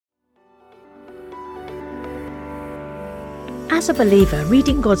As a believer,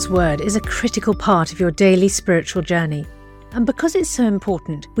 reading God's Word is a critical part of your daily spiritual journey. And because it's so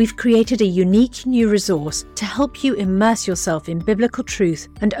important, we've created a unique new resource to help you immerse yourself in biblical truth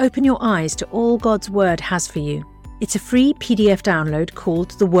and open your eyes to all God's Word has for you. It's a free PDF download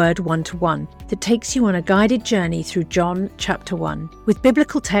called The Word 1-to-1 that takes you on a guided journey through John chapter 1. With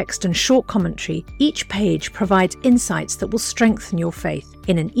biblical text and short commentary, each page provides insights that will strengthen your faith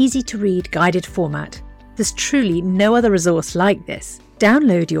in an easy-to-read guided format. There's truly no other resource like this.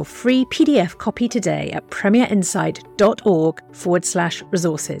 Download your free PDF copy today at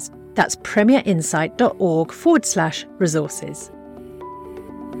premierinsight.org/resources. That's premierinsight.org/resources.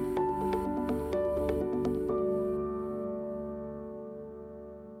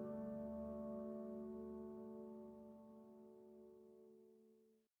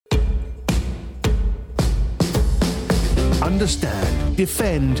 Understand,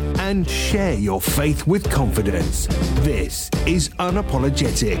 defend, and share your faith with confidence. This is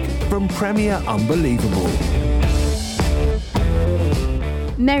Unapologetic from Premier Unbelievable.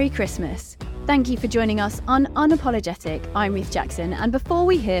 Merry Christmas. Thank you for joining us on Unapologetic. I'm Ruth Jackson, and before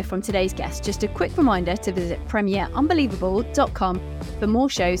we hear from today's guest, just a quick reminder to visit premierunbelievable.com for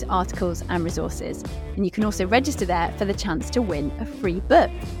more shows, articles, and resources. And you can also register there for the chance to win a free book.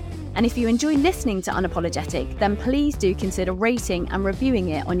 And if you enjoy listening to Unapologetic, then please do consider rating and reviewing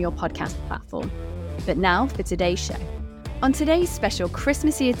it on your podcast platform. But now for today's show. On today's special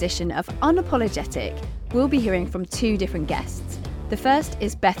Christmassy edition of Unapologetic, we'll be hearing from two different guests. The first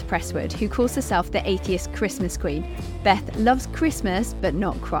is Beth Presswood, who calls herself the Atheist Christmas Queen. Beth loves Christmas, but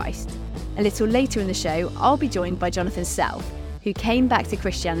not Christ. A little later in the show, I'll be joined by Jonathan Self, who came back to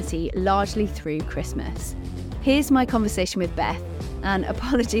Christianity largely through Christmas. Here's my conversation with Beth. And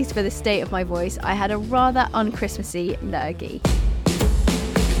apologies for the state of my voice, I had a rather un-Christmassy lurgy.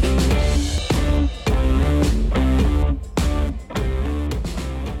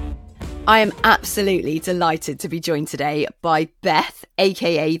 I am absolutely delighted to be joined today by Beth,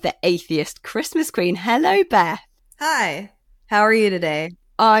 aka the Atheist Christmas Queen. Hello, Beth. Hi, how are you today?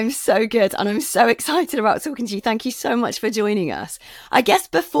 I'm so good and I'm so excited about talking to you. Thank you so much for joining us. I guess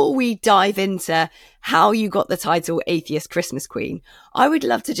before we dive into how you got the title Atheist Christmas Queen, I would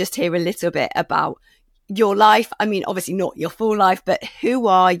love to just hear a little bit about your life. I mean, obviously not your full life, but who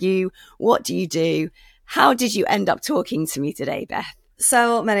are you? What do you do? How did you end up talking to me today, Beth?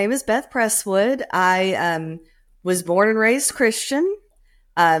 So my name is Beth Presswood. I was born and raised Christian,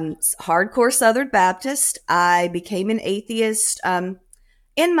 hardcore Southern Baptist. I became an atheist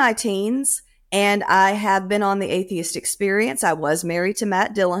in my teens, and I have been on the atheist experience. I was married to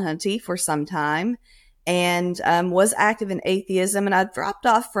Matt Dillahunty for some time and was active in atheism, and I dropped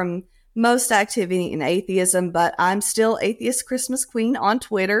off from most activity in atheism, but I'm still Atheist Christmas Queen on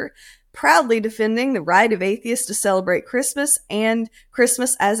Twitter, proudly defending the right of atheists to celebrate Christmas and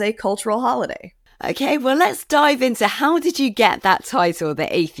Christmas as a cultural holiday. Okay, well, let's dive into how did you get that title, the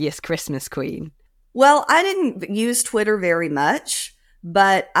Atheist Christmas Queen? Well, I didn't use Twitter very much,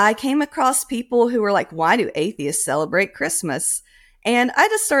 but I came across people who were like, why do atheists celebrate Christmas? And I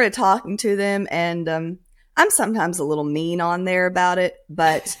just started talking to them, and I'm sometimes a little mean on there about it,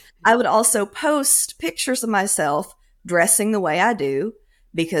 but I would also post pictures of myself dressing the way I do,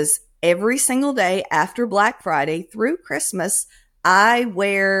 because every single day after Black Friday through Christmas, I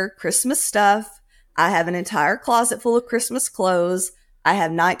wear Christmas stuff. I have an entire closet full of Christmas clothes. I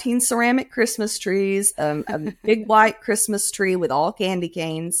have 19 ceramic Christmas trees, a big white Christmas tree with all candy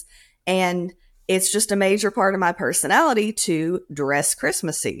canes, and it's just a major part of my personality to dress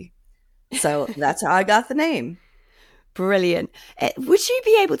Christmassy. So that's how I got the name. Brilliant. Would you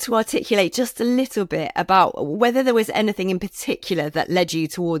be able to articulate just a little bit about whether there was anything in particular that led you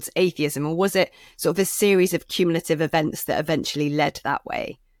towards atheism, or was it sort of a series of cumulative events that eventually led that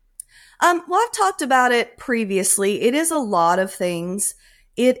way? Well, I've talked about it previously. It is a lot of things.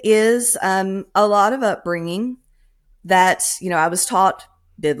 It is a lot of upbringing that, I was taught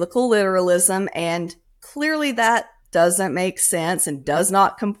biblical literalism, and clearly that doesn't make sense and does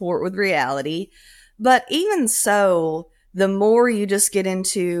not comport with reality. But even so, the more you just get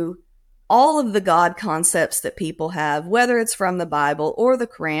into all of the God concepts that people have, whether it's from the Bible or the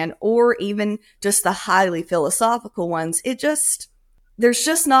Quran or even just the highly philosophical ones, there's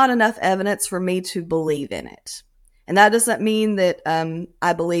just not enough evidence for me to believe in it. And that doesn't mean that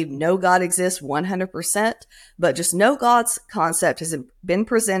I believe no God exists 100%, but just no God's concept has been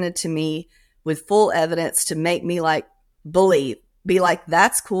presented to me with full evidence to make me be like,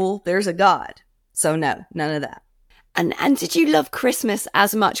 that's cool, there's a God. So no, none of that. And did you love Christmas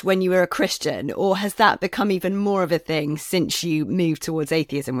as much when you were a Christian, or has that become even more of a thing since you moved towards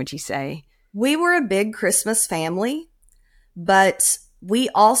atheism, would you say? We were a big Christmas family. but we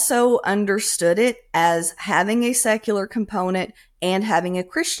also understood it as having a secular component and having a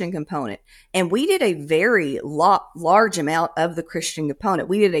Christian component. And we did a very large amount of the Christian component.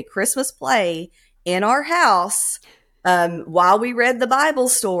 We did a Christmas play in our house while we read the Bible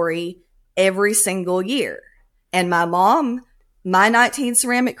story every single year. And my mom, my 19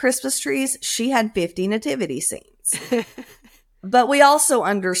 ceramic Christmas trees, she had 50 nativity scenes. But we also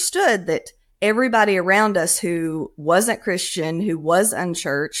understood that everybody around us who wasn't Christian, who was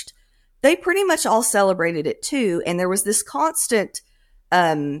unchurched, they pretty much all celebrated it too. And there was this constant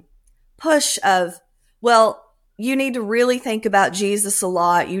push of, well, you need to really think about Jesus a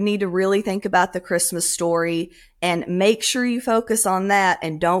lot. You need to really think about the Christmas story and make sure you focus on that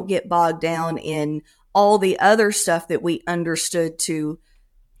and don't get bogged down in all the other stuff that we understood to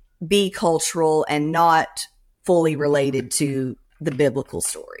be cultural and not fully related to the biblical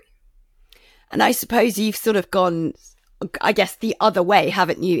story. And I suppose you've sort of gone, I guess, the other way,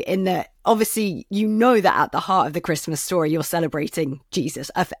 haven't you? In that, obviously, you know that at the heart of the Christmas story, you're celebrating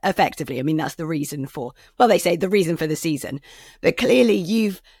Jesus effectively. I mean, that's the reason for, well, they say the reason for the season. But clearly,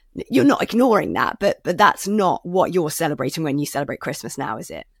 you're not ignoring that. But that's not what you're celebrating when you celebrate Christmas now, is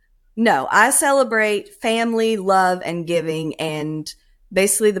it? No, I celebrate family, love, and giving, and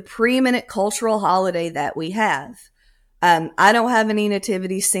basically the preeminent cultural holiday that we have. I don't have any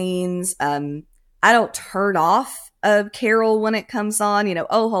nativity scenes. I don't turn off a carol when it comes on. You know,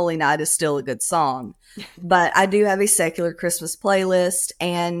 Oh Holy Night is still a good song. But I do have a secular Christmas playlist.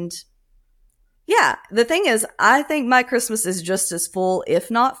 And yeah, the thing is, I think my Christmas is just as full, if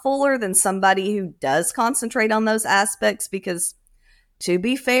not fuller, than somebody who does concentrate on those aspects. Because to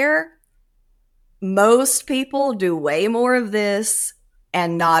be fair, most people do way more of this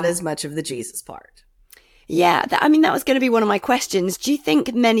and not as much of the Jesus part. Yeah, I mean, that was going to be one of my questions. Do you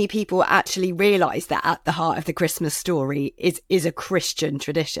think many people actually realise that at the heart of the Christmas story is a Christian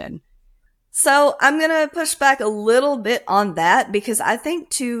tradition? So I'm going to push back a little bit on that, because I think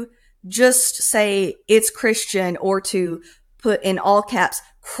to just say it's Christian or to put in all caps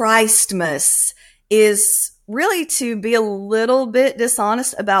Christmas is really to be a little bit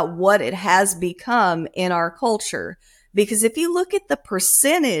dishonest about what it has become in our culture. Because if you look at the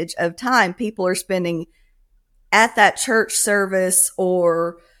percentage of time people are spending at that church service,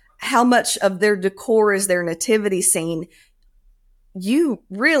 or how much of their decor is their nativity scene,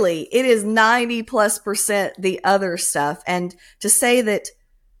 it is 90+% the other stuff. And to say that,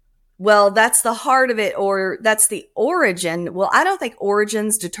 well, that's the heart of it, or that's the origin. Well, I don't think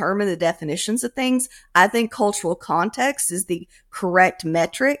origins determine the definitions of things. I think cultural context is the correct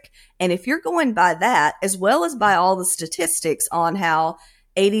metric. And if you're going by that, as well as by all the statistics on how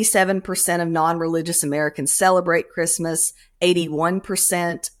 87% of non-religious Americans celebrate Christmas,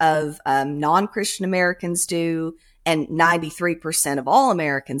 81% of non-Christian Americans do, and 93% of all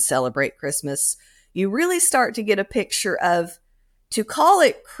Americans celebrate Christmas, you really start to get a picture of, to call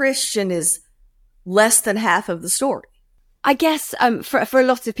it Christian is less than half of the story. I guess for a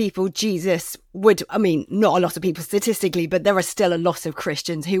lot of people, Jesus would, I mean, not a lot of people statistically, but there are still a lot of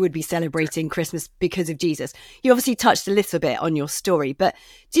Christians who would be celebrating Christmas because of Jesus. You obviously touched a little bit on your story, but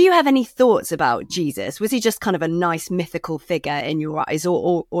do you have any thoughts about Jesus? Was he just kind of a nice mythical figure in your eyes,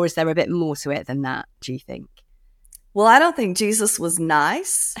 or is there a bit more to it than that, do you think? Well, I don't think Jesus was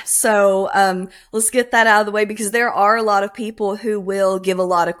nice. So let's get that out of the way, because there are a lot of people who will give a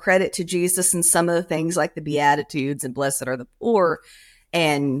lot of credit to Jesus and some of the things like the Beatitudes and blessed are the poor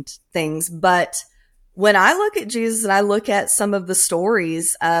and things. But when I look at Jesus and I look at some of the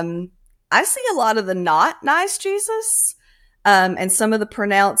stories, I see a lot of the not nice Jesus and some of the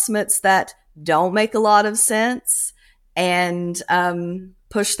pronouncements that don't make a lot of sense and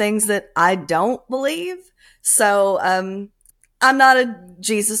push things that I don't believe. So, I'm not a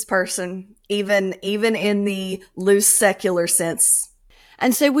Jesus person, even in the loose secular sense.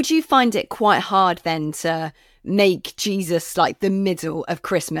 And so would you find it quite hard then to make Jesus like the middle of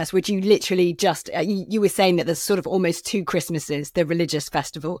Christmas? Would you literally just, you were saying that there's sort of almost two Christmases, the religious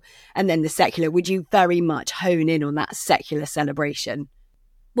festival and then the secular. Would you very much hone in on that secular celebration?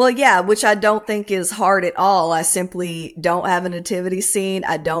 Well, yeah, which I don't think is hard at all. I simply don't have a nativity scene.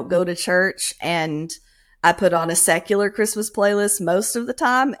 I don't go to church, and I put on a secular Christmas playlist most of the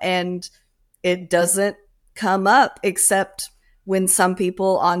time, and it doesn't come up except when some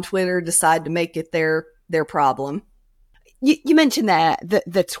people on Twitter decide to make it their problem. You mentioned there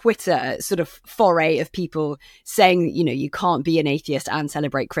the Twitter sort of foray of people saying, you know, you can't be an atheist and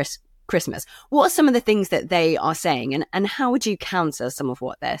celebrate Christmas. What are some of the things that they are saying, and how would you counter some of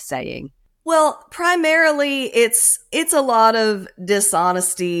what they're saying? Well, primarily it's a lot of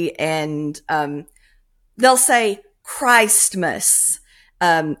dishonesty, and they'll say Christmas,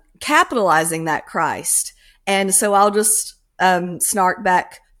 capitalizing that Christ. And so I'll just snark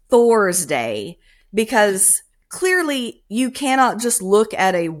back Thor's Day, because clearly you cannot just look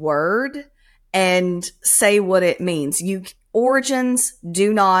at a word and say what it means. Origins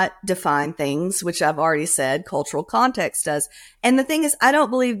do not define things, which I've already said, cultural context does. And the thing is, I don't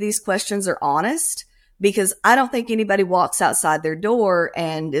believe these questions are honest, because I don't think anybody walks outside their door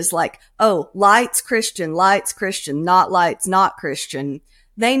and is like, oh, lights Christian, not lights, not Christian.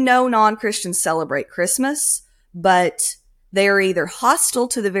 They know non-Christians celebrate Christmas, but they are either hostile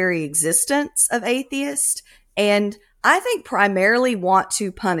to the very existence of atheists, and I think primarily want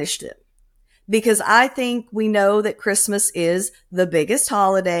to punish them. Because I think we know that Christmas is the biggest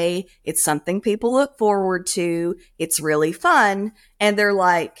holiday. It's something people look forward to. It's really fun. And they're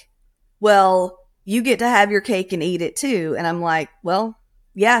like, well, you get to have your cake and eat it too. And I'm like, well,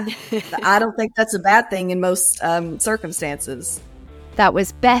 yeah, I don't think that's a bad thing in most circumstances. That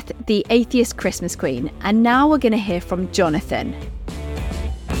was Beth, the Atheist Christmas Queen. And now we're going to hear from Jonathan.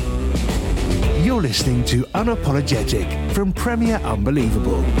 You're listening to Unapologetic from Premier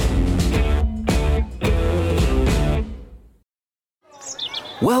Unbelievable.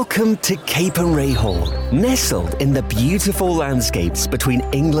 Welcome to Cape and Ray Hall, nestled in the beautiful landscapes between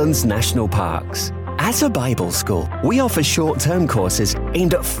England's national parks. At a Bible school, we offer short-term courses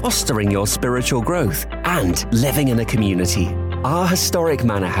aimed at fostering your spiritual growth and living in a community. Our historic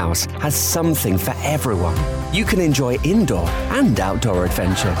manor house has something for everyone. You can enjoy indoor and outdoor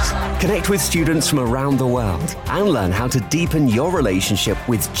adventures, connect with students from around the world, and learn how to deepen your relationship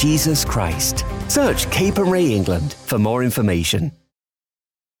with Jesus Christ. Search Cape and Ray England for more information.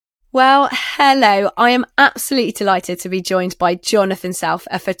 Well, hello. I am absolutely delighted to be joined by Jonathan South,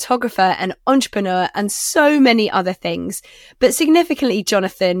 a photographer, an entrepreneur, and so many other things. But significantly,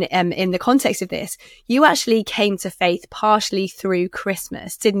 Jonathan, in the context of this, you actually came to faith partially through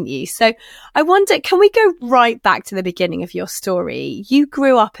Christmas, didn't you? So I wonder, can we go right back to the beginning of your story? You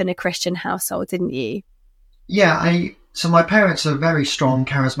grew up in a Christian household, didn't you? Yeah, so my parents are very strong,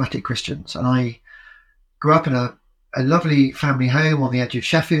 charismatic Christians, and I grew up in a lovely family home on the edge of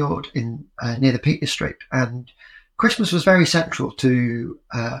Sheffield in near the Peak District, and Christmas was very central to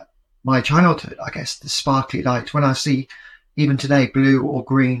my childhood. I guess the sparkly lights, when I see even today blue or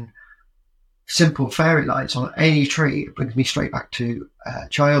green simple fairy lights on any tree, it brings me straight back to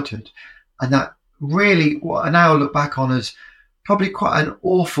childhood. And that really, what I now look back on as probably quite an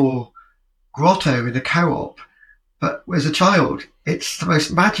awful grotto in the co-op, but as a child, it's the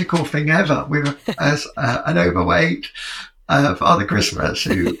most magical thing ever. We were as an overweight Father Christmas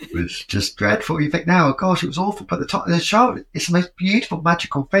who was just dreadful. You think now, oh gosh, it was awful. But the child, it's the most beautiful,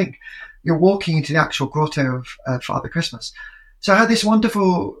 magical thing. You're walking into the actual grotto of Father Christmas. So I had this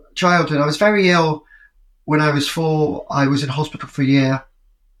wonderful childhood. I was very ill when I was 4. I was in hospital for a year,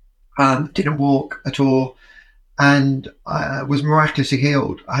 didn't walk at all, and I was miraculously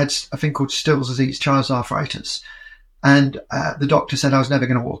healed. I had a thing called Still's disease, child's arthritis. And the doctor said I was never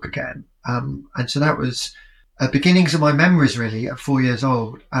going to walk again. And so that was beginnings of my memories, really, at 4 years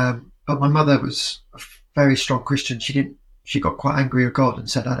old. But my mother was a very strong Christian. She got quite angry with God and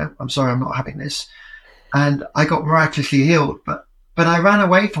said, I'm sorry, I'm not having this. And I got miraculously healed. But I ran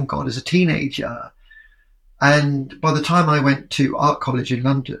away from God as a teenager. And by the time I went to art college in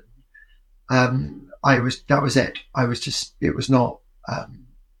London, that was it. It was not,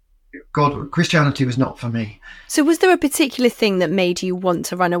 Christianity was not for me. So was there a particular thing that made you want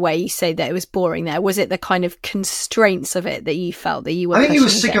to run away? You say that it was boring there. Was it the kind of constraints of it that you felt that you were? I think it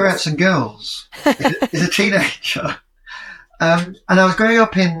was against? Cigarettes and girls as a teenager. And I was growing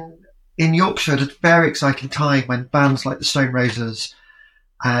up in Yorkshire at a very exciting time when bands like the Stone Roses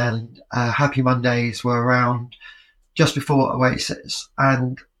and Happy Mondays were around just before Oasis.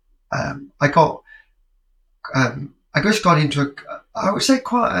 And I just got into I would say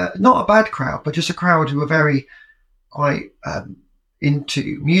quite not a bad crowd, but just a crowd who were quite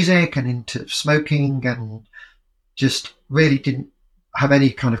into music and into smoking, and just really didn't have any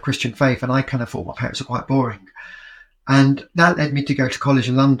kind of Christian faith. And I kind of thought my parents were quite boring. And that led me to go to college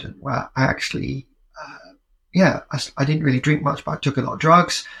in London, where I actually, I didn't really drink much, but I took a lot of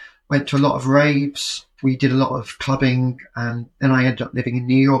drugs, went to a lot of raves. We did a lot of clubbing, and then I ended up living in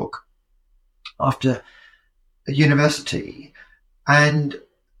New York after university. And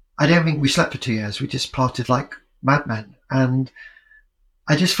I don't think we slept for 2 years. We just parted like madmen. And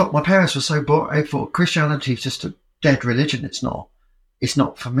I just thought my parents were so bored. I thought Christianity is just a dead religion. It's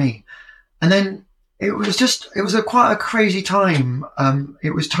not for me. And then it was quite a crazy time.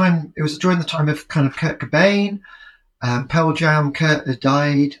 It was during the time of kind of Kurt Cobain, Pearl Jam. Kurt had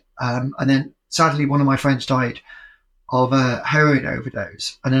died. And then sadly one of my friends died of a heroin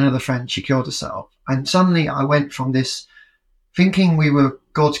overdose, and another friend, she killed herself. And suddenly I went from this thinking we were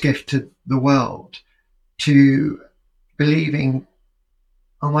God's gift to the world to believing,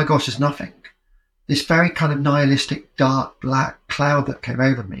 oh my gosh, there's nothing. This very kind of nihilistic, dark, black cloud that came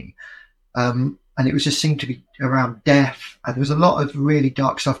over me. And it was just seemed to be around death. And there was a lot of really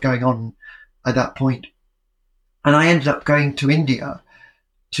dark stuff going on at that point. And I ended up going to India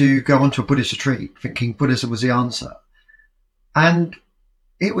to go onto a Buddhist retreat, thinking Buddhism was the answer. And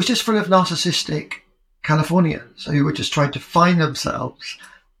it was just full of narcissistic Californians who were just trying to find themselves.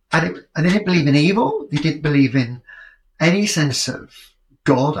 And they didn't believe in evil. They didn't believe in any sense of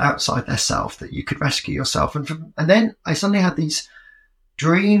God outside their self, that you could rescue yourself. And then I suddenly had these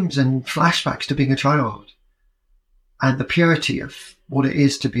dreams and flashbacks to being a child and the purity of what it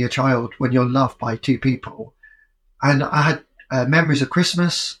is to be a child when you're loved by two people. And I had memories of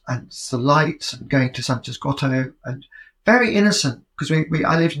Christmas and the lights and going to Santa's grotto, and very innocent, because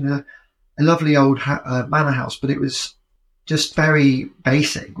I lived in a lovely old manor house, but it was just very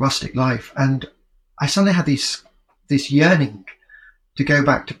basic, rustic life. And I suddenly had this yearning to go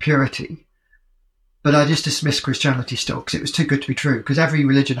back to purity. But I just dismissed Christianity still because it was too good to be true, because every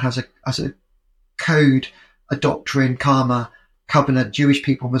religion has a code, a doctrine, karma, covenant. Jewish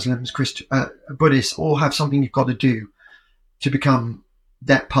people, Muslims, Buddhists all have something you've got to do to become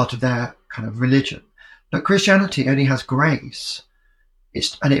that part of their kind of religion. But Christianity only has grace.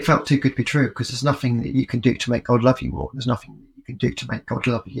 And it felt too good to be true, because there's nothing that you can do to make God love you more. There's nothing that you can do to make God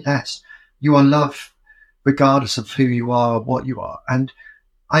love you less. You are loved regardless of who you are or what you are. And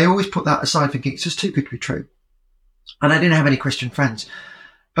I always put that aside, thinking it's just too good to be true. And I didn't have any Christian friends.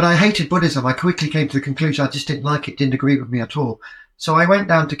 But I hated Buddhism. I quickly came to the conclusion I just didn't like it, didn't agree with me at all. So I went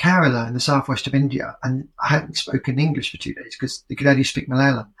down to Kerala in the southwest of India, and I hadn't spoken English for 2 days because they could only speak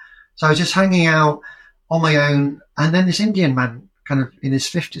Malayalam. So I was just hanging out on my own. And then this Indian man, kind of in his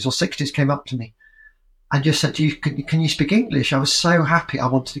 50s or 60s, came up to me and just said, can you speak English? I was so happy. I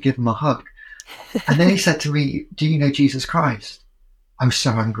wanted to give him a hug. And then he said to me, do you know Jesus Christ? I was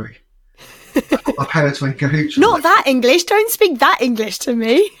so angry. My parents were in cahoots. Not that English. Don't speak that English to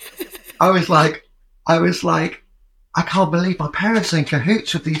me. I was like, I can't believe my parents are in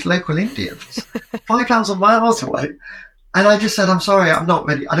cahoots with these local Indians 5,000 miles away. And I just said, I'm sorry, I'm not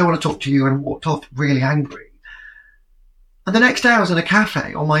ready. I don't want to talk to you, and walked off really angry. And the next day I was in a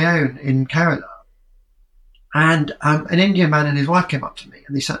cafe on my own in Kerala. And an Indian man and his wife came up to me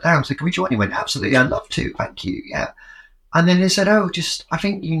and they sat down and said, can we join you? I went, absolutely, I'd love to, thank you, yeah. And then they said, I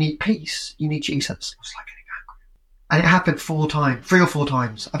think you need peace, you need Jesus. I was like getting angry. And it happened 3 or 4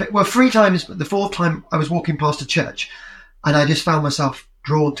 times. I think, 3 times, but the 4th time I was walking past a church and I just found myself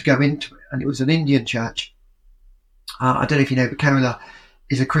drawn to go into it. And it was an Indian church. I don't know if you know, but Kerala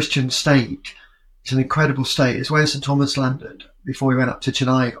is a Christian state. It's an incredible state. It's where St. Thomas landed before he went up to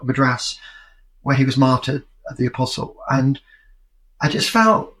Chennai or Madras, where he was martyred, the apostle. And I just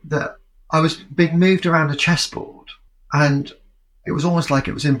felt that I was being moved around a chessboard, and it was almost like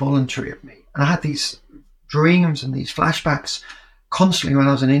it was involuntary of me. And I had these dreams and these flashbacks constantly when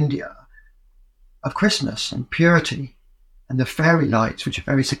I was in India of Christmas and purity and the fairy lights, which are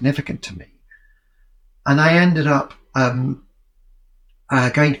very significant to me. And I ended up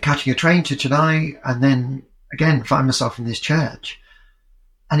catching a train to Chennai, and then again find myself in this church.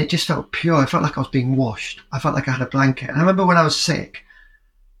 And it just felt pure. I felt like I was being washed. I felt like I had a blanket. And I remember when I was sick,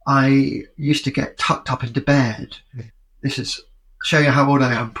 I used to get tucked up into bed. This is show you how old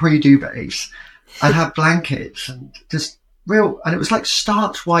I am, pre-duvets. I'd have blankets and just and it was like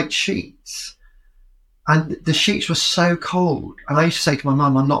starch white sheets. And the sheets were so cold. And I used to say to my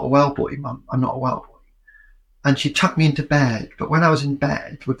mum, I'm not a well boy, Mum, I'm not a well boy. And she tucked me into bed. But when I was in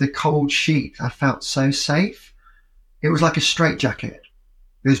bed with the cold sheet, I felt so safe. It was like a straitjacket.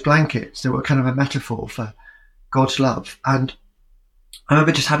 Those blankets, they were kind of a metaphor for God's love. And I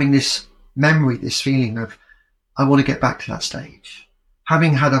remember just having this memory, this feeling of, I want to get back to that stage.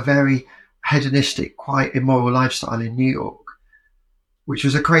 Having had a very hedonistic, quite immoral lifestyle in New York, which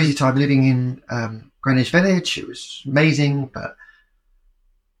was a crazy time living in Greenwich Village. It was amazing, but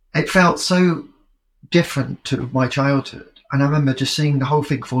it felt so different to my childhood. And I remember just seeing the whole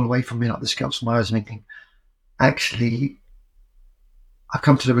thing fall away from me like the scales from my eyes, and thinking, actually, I've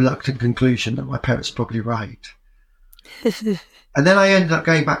come to the reluctant conclusion that my parents are probably right. And then I ended up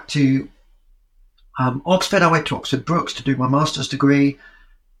going back to Oxford. I went to Oxford Brookes to do my master's degree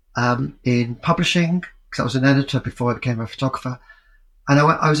in publishing, because I was an editor before I became a photographer. And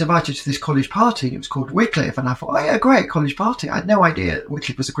I was invited to this college party, and it was called Wycliffe. And I thought, oh yeah, great, college party. I had no idea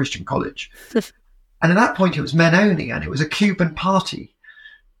Wycliffe was a Christian college. And at that point, it was men only, and it was a Cuban party.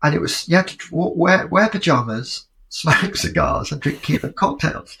 And it was, you had to wear pajamas, smoke cigars and drink Cuban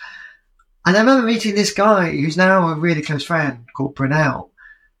cocktails. And I remember meeting this guy who's now a really close friend called Brunel,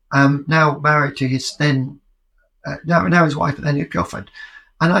 now married to his now his wife, but then his girlfriend.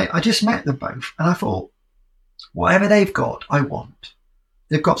 And I just met them both, and I thought, whatever they've got, I want.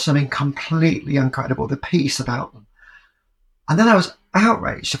 They've got something completely incredible, the peace about them. And then I was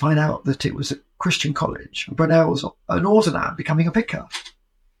outraged to find out that it was a Christian college, and Brunel was an Ordinan becoming a vicar.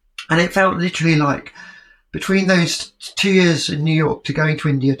 And it felt literally like, between those 2 years in New York to going to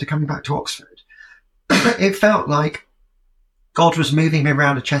India to coming back to Oxford, it felt like God was moving me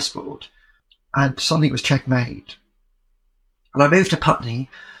around a chessboard, and suddenly it was checkmate. And I moved to Putney,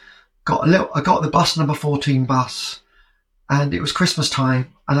 I got the bus number 14 bus, and it was Christmas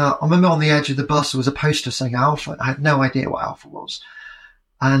time. And I remember on the edge of the bus there was a poster saying Alpha. I had no idea what Alpha was.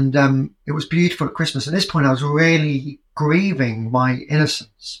 And it was beautiful at Christmas. At this point, I was really grieving my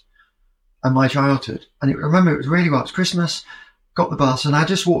innocence and my childhood. And I remember it was really well. It was Christmas, got the bus, and I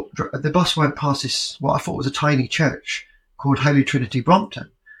just walked. The bus went past this, what I thought was a tiny church called Holy Trinity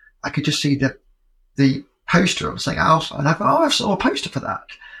Brompton. I could just see the poster saying Alpha. And I thought, I saw a poster for that.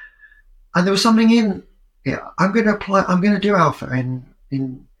 And there was something in, I'm going to do Alpha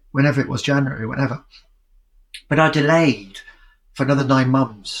in whenever it was, January, whenever. But I delayed for another 9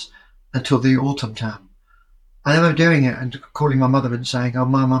 months until the autumn term. I remember doing it and calling my mother and saying, oh,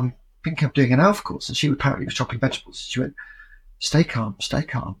 Mum, I'm thinking of doing an Alpha course. And she apparently was chopping vegetables. She went, stay calm, stay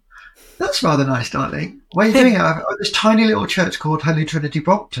calm. That's rather nice, darling. Why are you doing it? I've got this tiny little church called Holy Trinity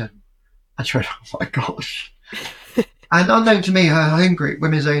Brompton. And she went, oh my gosh. And unknown to me, her home group,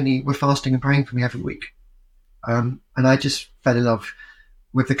 Women's Only, were fasting and praying for me every week. And I just fell in love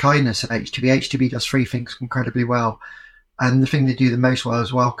with the kindness of HTB. HTB does 3 things incredibly well. And the thing they do the most well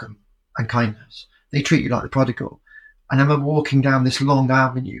is welcome and kindness. They treat you like the prodigal. And I remember walking down this long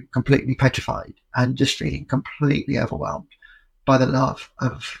avenue, completely petrified and just feeling completely overwhelmed by the love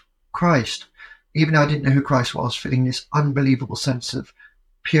of Christ. Even though I didn't know who Christ was, feeling this unbelievable sense of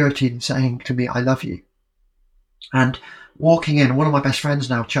purity and saying to me, I love you. And walking in, one of my best friends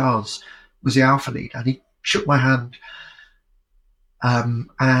now, Charles, was the Alpha lead, and he shook my hand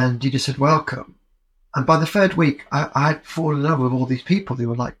and he just said, welcome. And by the 3rd week, I had fallen in love with all these people. They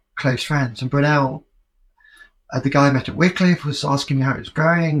were like close friends. And Brunel, the guy I met at Wycliffe, was asking me how it was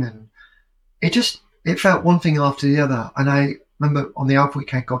going. And it felt one thing after the other. And I remember on the Alpha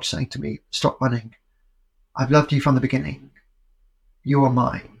weekend, God saying to me, stop running. I've loved you from the beginning. You are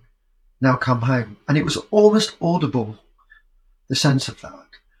mine. Now come home. And it was almost audible, the sense of that.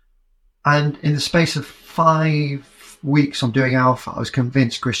 And in the space of 5 weeks on doing Alpha, I was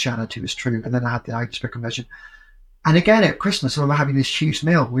convinced Christianity was true. And then I had the Atheist conversion. And again, at Christmas, I remember having this huge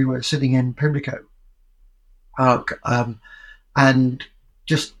meal. We were sitting in Pimlico. And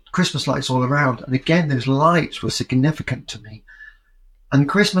just Christmas lights all around. And again, those lights were significant to me. And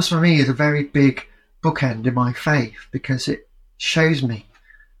Christmas for me is a very big bookend in my faith, because it shows me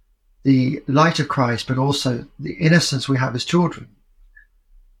the light of Christ, but also the innocence we have as children.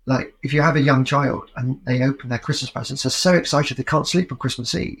 Like, if you have a young child and they open their Christmas presents, they're so excited they can't sleep on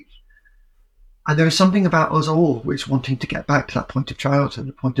Christmas Eve. And there is something about us all which wanting to get back to that point of childhood,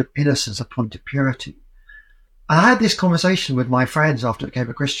 a point of innocence, a point of purity. And I had this conversation with my friends after I became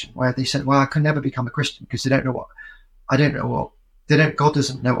a Christian, where they said, well, I can never become a Christian because God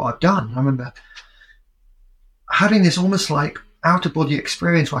doesn't know what I've done. I remember having this almost like out of body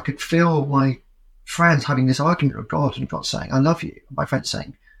experience where I could feel my friends having this argument with God, and God saying, I love you. And my friend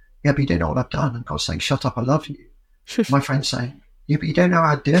saying, yeah, but you don't know what I've done. And God saying, shut up, I love you. My friend saying, yeah, but you don't know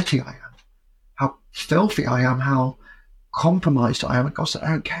how dirty I am, how filthy I am, how compromised I am. And God said, I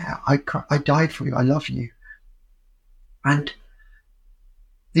don't care. I died for you. I love you. And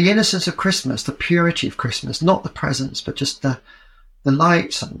the innocence of Christmas, the purity of Christmas, not the presents, but just the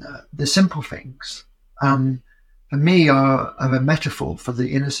lights and the simple things, for me are a metaphor for the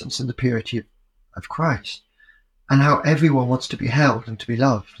innocence and the purity of Christ, and how everyone wants to be held and to be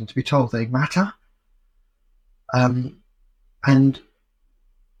loved and to be told they matter. And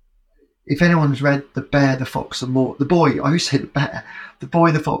if anyone's read The Bear, the Fox and More, the boy, I used to say the bear, the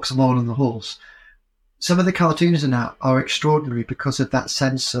boy, the fox, the mole and the horse, some of the cartoons in that are extraordinary because of that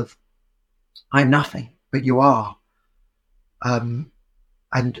sense of, I'm nothing, but you are.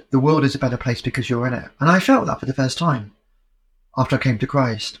 And the world is a better place because you're in it. And I felt that for the first time after I came to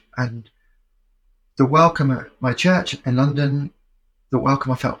Christ. And the welcome at my church in London, the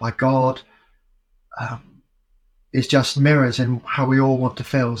welcome I felt by God, is just mirrors in how we all want to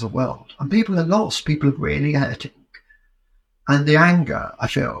feel as a world. And people are lost. People are really hurting. And the anger I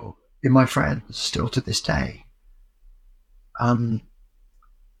feel in my friends still to this day. And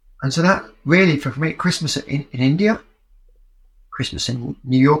And so that really, for me, Christmas in India, Christmas in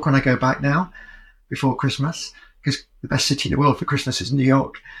New York when I go back now, before Christmas, because the best city in the world for Christmas is New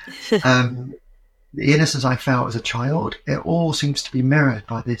York. The innocence I felt as a child, it all seems to be mirrored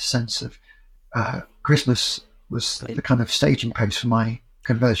by this sense of Christmas was the kind of staging post for my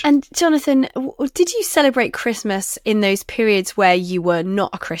conversion. And Jonathan, did you celebrate Christmas in those periods where you were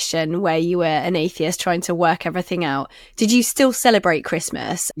not a Christian, where you were an atheist trying to work everything out? Did you still celebrate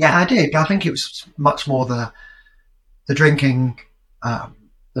Christmas? Yeah, I did. I think it was much more the drinking,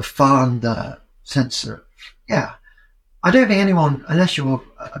 the fun, the sense of, yeah. I don't think anyone, unless you're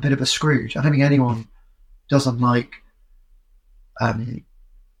a bit of a Scrooge, I don't think anyone doesn't like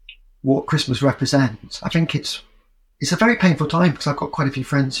what Christmas represents. I think it's a very painful time because I've got quite a few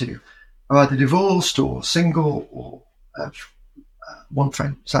friends who are either divorced or single, or one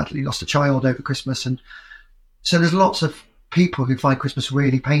friend sadly lost a child over Christmas. And so there's lots of people who find Christmas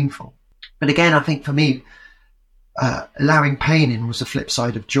really painful. But again, I think for me, allowing pain in was the flip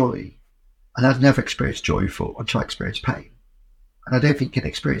side of joy. And I've never experienced joy before until I experienced pain. And I don't think you can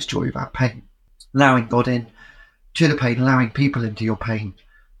experience joy without pain. Allowing God in to the pain, allowing people into your pain.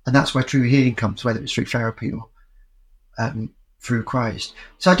 And that's where true healing comes, whether it's through therapy or through Christ.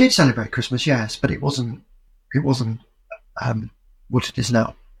 So I did celebrate Christmas, yes, but it wasn't what it is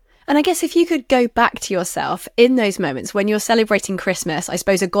now. And I guess if you could go back to yourself in those moments when you're celebrating Christmas, I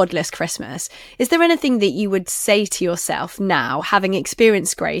suppose a godless Christmas, is there anything that you would say to yourself now, having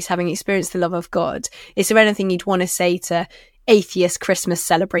experienced grace, having experienced the love of God? Is there anything you'd want to say to atheist Christmas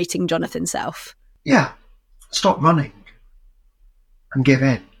celebrating Jonathan self? Yeah, stop running and give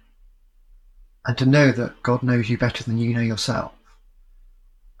in. And to know that God knows you better than you know yourself.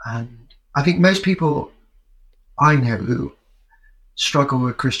 And I think most people I know who struggle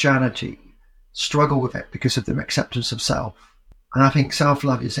with Christianity struggle with it because of their acceptance of self. And I think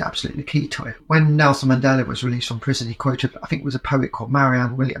self-love is absolutely key to it. When Nelson Mandela was released from prison, he quoted, I think it was a poet called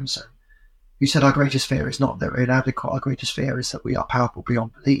Marianne Williamson, who said, "Our greatest fear is not that we're inadequate, our greatest fear is that we are powerful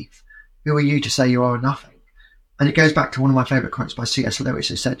beyond belief. Who are you to say you are nothing?" And it goes back to one of my favourite quotes by C.S. Lewis,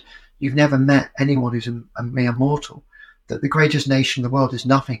 who said, "You've never met anyone who's a mere mortal, that the greatest nation in the world is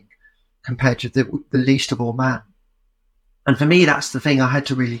nothing compared to the least of all man." And for me, that's the thing. I had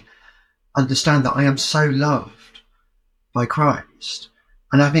to really understand that I am so loved by Christ.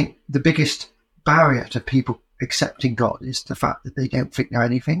 And I think the biggest barrier to people accepting God is the fact that they don't think they're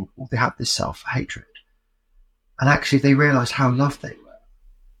anything, or they have this self-hatred. And actually they realise how loved they were,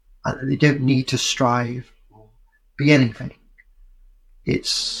 and that they don't need to strive or be anything.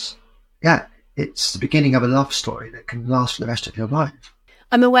 It's the beginning of a love story that can last for the rest of your life.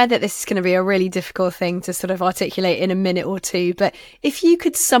 I'm aware that this is going to be a really difficult thing to sort of articulate in a minute or two, but if you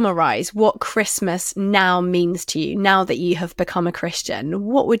could summarise what Christmas now means to you, now that you have become a Christian,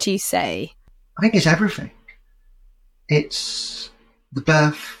 what would you say? I think it's everything. It's the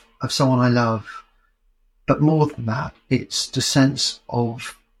birth of someone I love, but more than that, it's the sense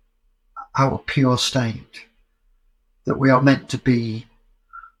of our pure state, that we are meant to be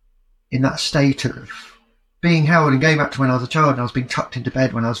in that state of being held. And going back to when I was a child, and I was being tucked into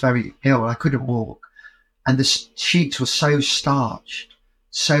bed when I was very ill, I couldn't walk, and the sheets were so starched,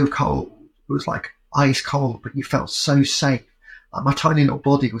 so cold. It was like ice cold, but you felt so safe. Like my tiny little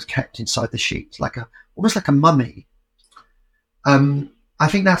body was kept inside the sheets, almost like a mummy. I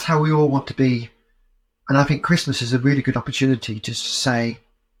think that's how we all want to be. And I think Christmas is a really good opportunity to say,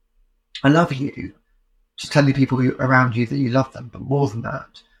 I love you, just telling people around you that you love them, but more than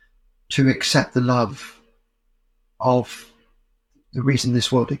that, to accept the love of the reason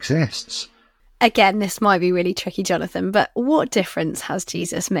this world exists. Again, this might be really tricky, Jonathan, but what difference has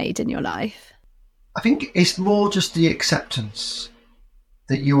Jesus made in your life? I think it's more just the acceptance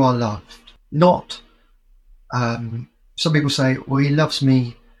that you are loved. Not, some people say, well, he loves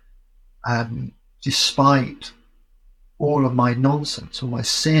me despite all of my nonsense, or my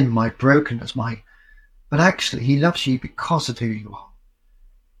sin, my brokenness, but actually he loves you because of who you are.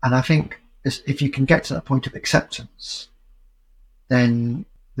 And I think if you can get to that point of acceptance, then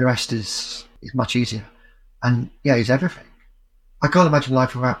the rest is much easier. And yeah, it's everything. I can't imagine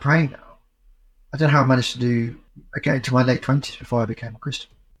life without praying now. I don't know how I managed to do get into my late 20s before I became a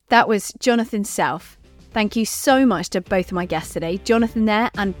Christian. That was Jonathan Self. Thank you so much to both of my guests today, Jonathan there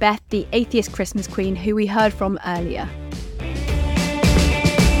and Beth, the Atheist Christmas Queen, who we heard from earlier.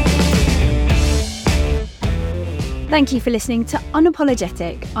 Thank you for listening to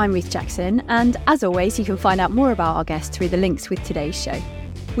Unapologetic. I'm Ruth Jackson, and as always, you can find out more about our guests through the links with today's show.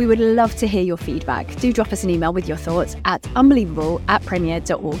 We would love to hear your feedback. Do drop us an email with your thoughts at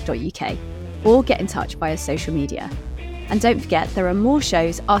unbelievable@premier.org.uk, or get in touch via social media. And don't forget, there are more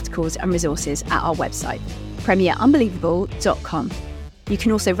shows, articles and resources at our website, premierunbelievable.com. You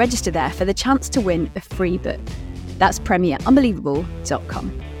can also register there for the chance to win a free book. That's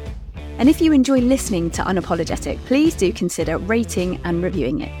premierunbelievable.com. And if you enjoy listening to Unapologetic, please do consider rating and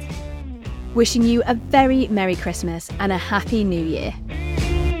reviewing it. Wishing you a very Merry Christmas and a Happy New Year.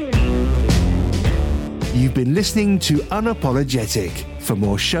 You've been listening to Unapologetic. For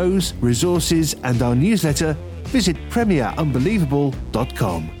more shows, resources and our newsletter, visit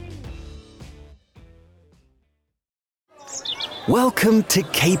premierunbelievable.com. Welcome to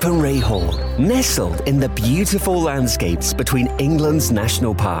Capernwray Hall, nestled in the beautiful landscapes between England's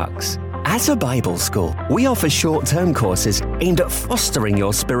national parks. As a Bible school, we offer short-term courses aimed at fostering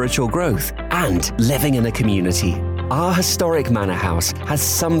your spiritual growth and living in a community. Our historic manor house has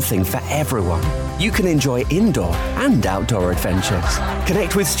something for everyone. You can enjoy indoor and outdoor adventures,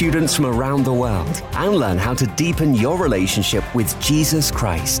 connect with students from around the world, and learn how to deepen your relationship with Jesus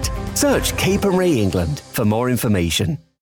Christ. Search Capernwray England for more information.